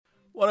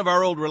One of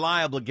our old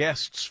reliable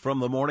guests from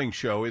the morning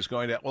show is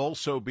going to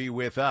also be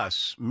with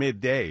us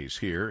middays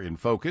here in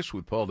Focus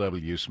with Paul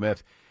W.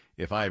 Smith,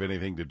 if I have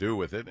anything to do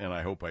with it, and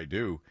I hope I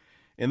do.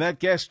 And that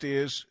guest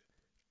is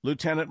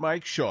Lieutenant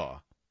Mike Shaw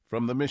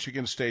from the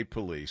Michigan State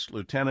Police.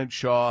 Lieutenant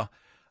Shaw,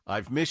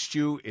 I've missed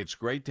you. It's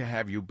great to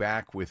have you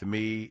back with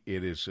me.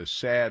 It is a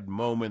sad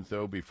moment,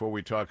 though, before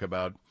we talk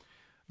about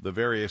the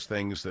various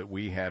things that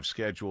we have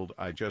scheduled.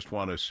 I just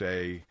want to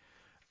say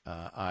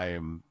I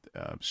am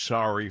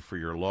sorry for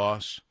your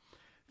loss.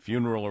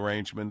 Funeral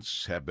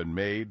arrangements have been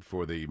made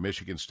for the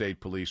Michigan State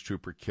Police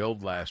trooper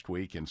killed last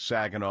week in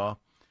Saginaw.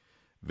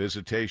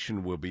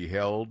 Visitation will be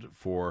held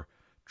for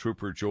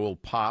Trooper Joel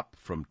Popp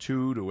from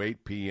 2 to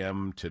 8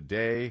 p.m.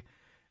 today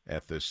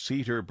at the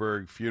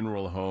Cedarburg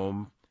Funeral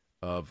Home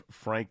of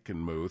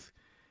Frankenmuth.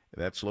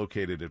 That's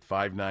located at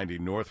 590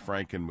 North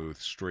Frankenmuth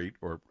Street,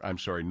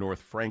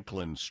 North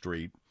Franklin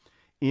Street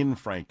in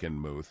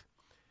Frankenmuth.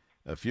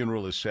 A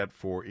funeral is set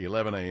for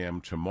 11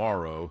 a.m.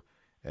 tomorrow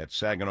at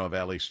Saginaw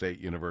Valley State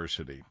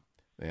University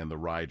and the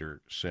Ryder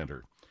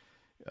Center.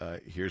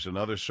 Here's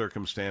another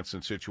circumstance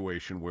and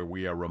situation where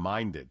we are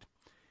reminded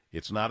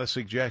it's not a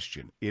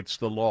suggestion, it's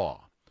the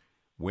law.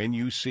 When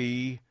you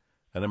see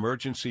an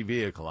emergency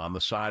vehicle on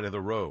the side of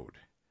the road,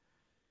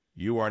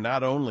 you are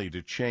not only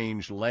to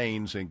change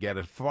lanes and get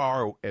as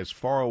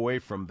far away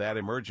from that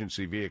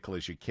emergency vehicle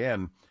as you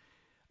can.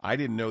 I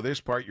didn't know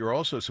this part. You're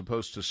also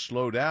supposed to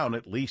slow down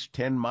at least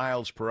 10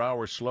 miles per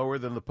hour slower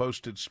than the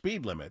posted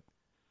speed limit.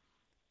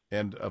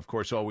 And, of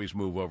course, always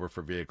move over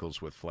for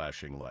vehicles with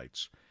flashing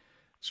lights.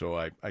 So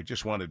I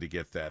just wanted to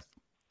get that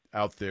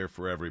out there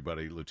for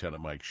everybody,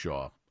 Lieutenant Mike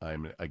Shaw.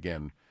 I'm,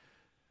 again,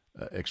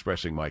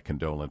 expressing my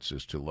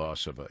condolences to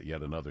loss of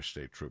yet another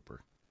state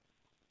trooper.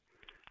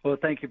 Well,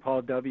 thank you,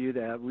 Paul W.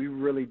 That we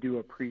really do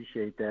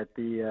appreciate that.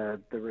 The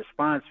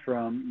response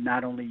from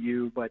not only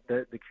you but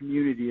the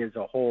community as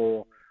a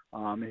whole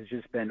has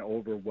just been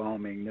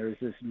overwhelming. There's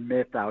this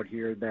myth out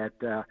here that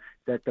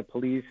the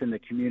police and the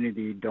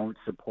community don't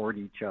support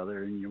each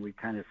other, and we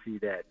kind of see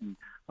that in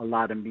a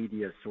lot of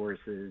media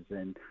sources.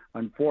 And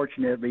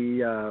unfortunately,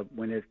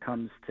 when it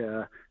comes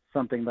to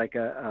something like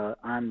a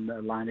on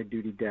the line of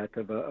duty death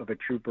of a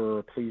trooper or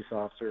a police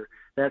officer,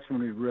 that's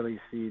when we really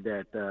see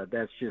that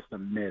that's just a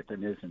myth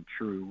and isn't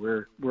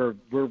true.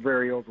 We're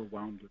very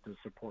overwhelmed with the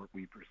support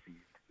we've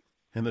received.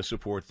 And the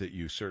support that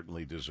you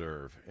certainly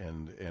deserve.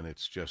 And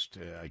it's just,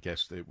 I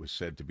guess it was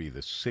said to be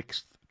the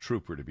sixth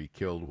trooper to be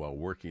killed while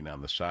working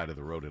on the side of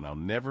the road. And I'll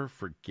never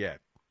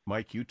forget,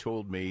 Mike, you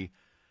told me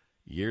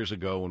years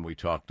ago when we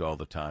talked all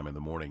the time in the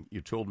morning,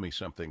 you told me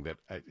something that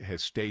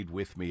has stayed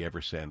with me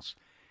ever since.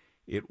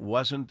 It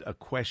wasn't a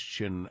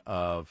question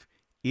of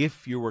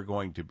if you were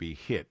going to be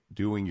hit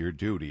doing your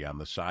duty on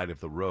the side of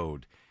the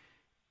road.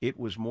 It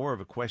was more of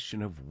a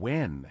question of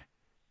when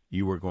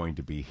you were going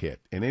to be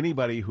hit. And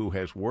anybody who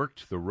has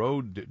worked the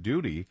road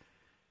duty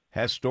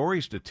has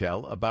stories to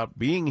tell about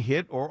being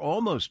hit or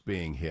almost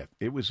being hit.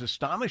 It was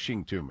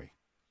astonishing to me.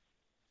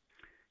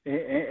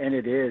 And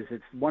it is.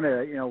 It's one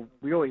of,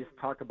 we always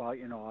talk about,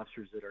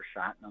 officers that are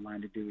shot in the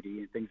line of duty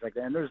and things like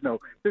that. And there's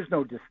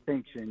no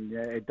distinction.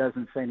 It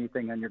doesn't say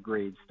anything on your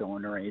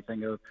gravestone or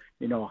anything of,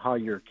 how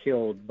you're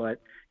killed.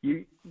 But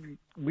we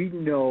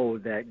know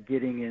that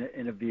getting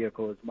in a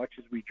vehicle, as much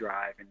as we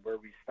drive and where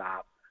we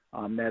stop,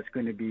 that's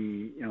going to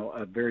be,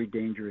 a very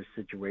dangerous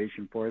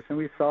situation for us. And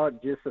we saw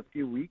it just a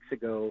few weeks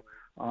ago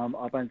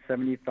up on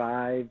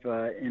 75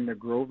 in the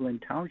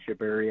Groveland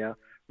Township area,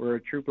 where a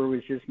trooper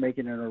was just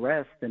making an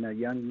arrest and a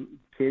young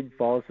kid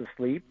falls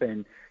asleep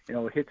and,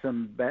 hits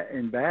him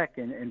in back.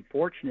 And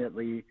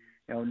fortunately,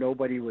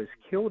 nobody was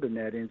killed in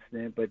that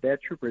incident, but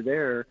that trooper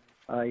there,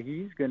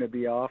 he's going to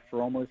be off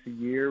for almost a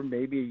year,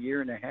 maybe a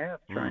year and a half,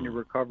 trying to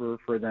recover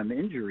for them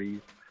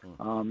injuries.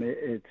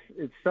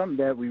 It's something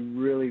that we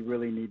really,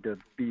 really need to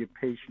be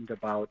patient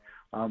about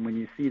when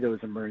you see those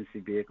emergency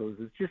vehicles.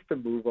 It's just to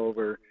move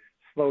over,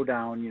 slow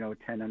down,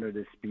 10 under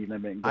the speed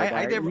limit. And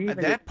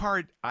go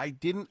by.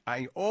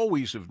 I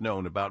always have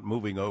known about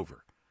moving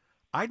over.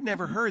 I'd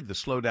never heard the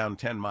slow down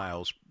 10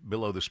 miles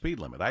below the speed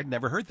limit. I'd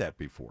never heard that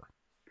before.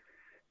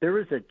 There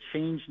was a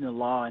change in the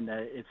law, and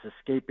it's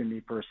escaping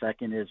me for a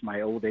second as my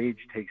old age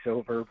takes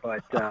over.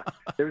 But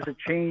there was a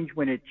change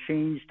when it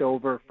changed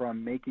over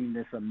from making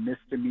this a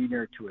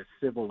misdemeanor to a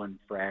civil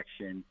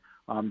infraction.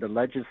 The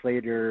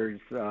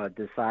legislators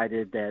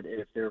decided that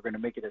if they were going to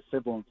make it a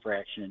civil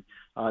infraction,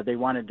 they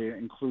wanted to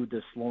include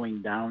the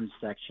slowing down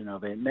section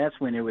of it. And that's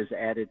when it was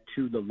added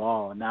to the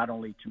law, not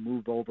only to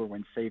move over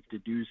when safe to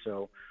do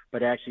so,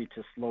 but actually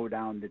to slow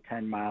down to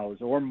 10 miles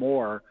or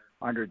more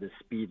under the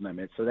speed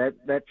limit. So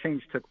that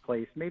change took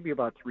place maybe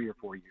about 3 or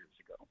 4 years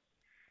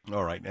ago.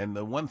 All right. And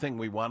the one thing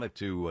we wanted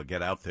to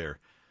get out there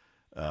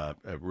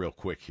real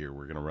quick here,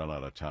 we're going to run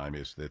out of time,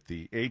 is that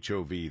the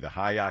HOV, the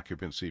high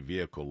occupancy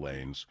vehicle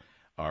lanes,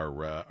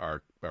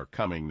 are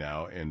coming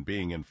now and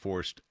being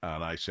enforced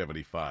on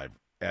I-75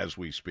 as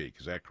we speak.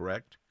 Is that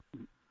correct?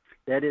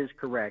 That is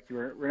correct.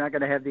 We're not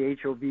going to have the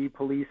HOV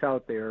police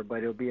out there, but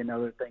it'll be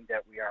another thing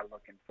that we are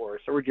looking for.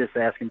 So we're just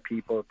asking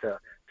people to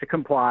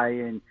comply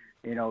and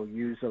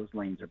use those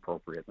lanes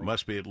appropriately.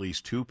 Must be at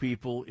least 2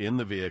 people in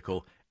the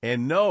vehicle.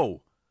 And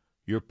no,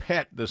 your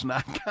pet does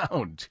not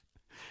count.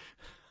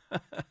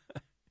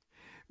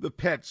 The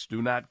pets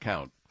do not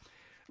count.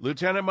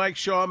 Lieutenant Mike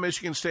Shaw,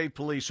 Michigan State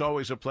Police,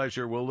 always a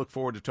pleasure. We'll look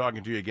forward to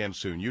talking to you again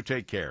soon. You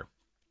take care.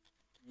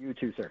 You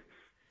too, sir.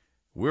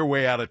 We're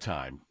way out of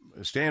time.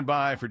 Stand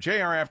by for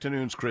JR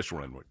Afternoon's Chris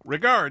Renwick.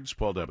 Regards,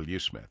 Paul W.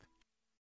 Smith.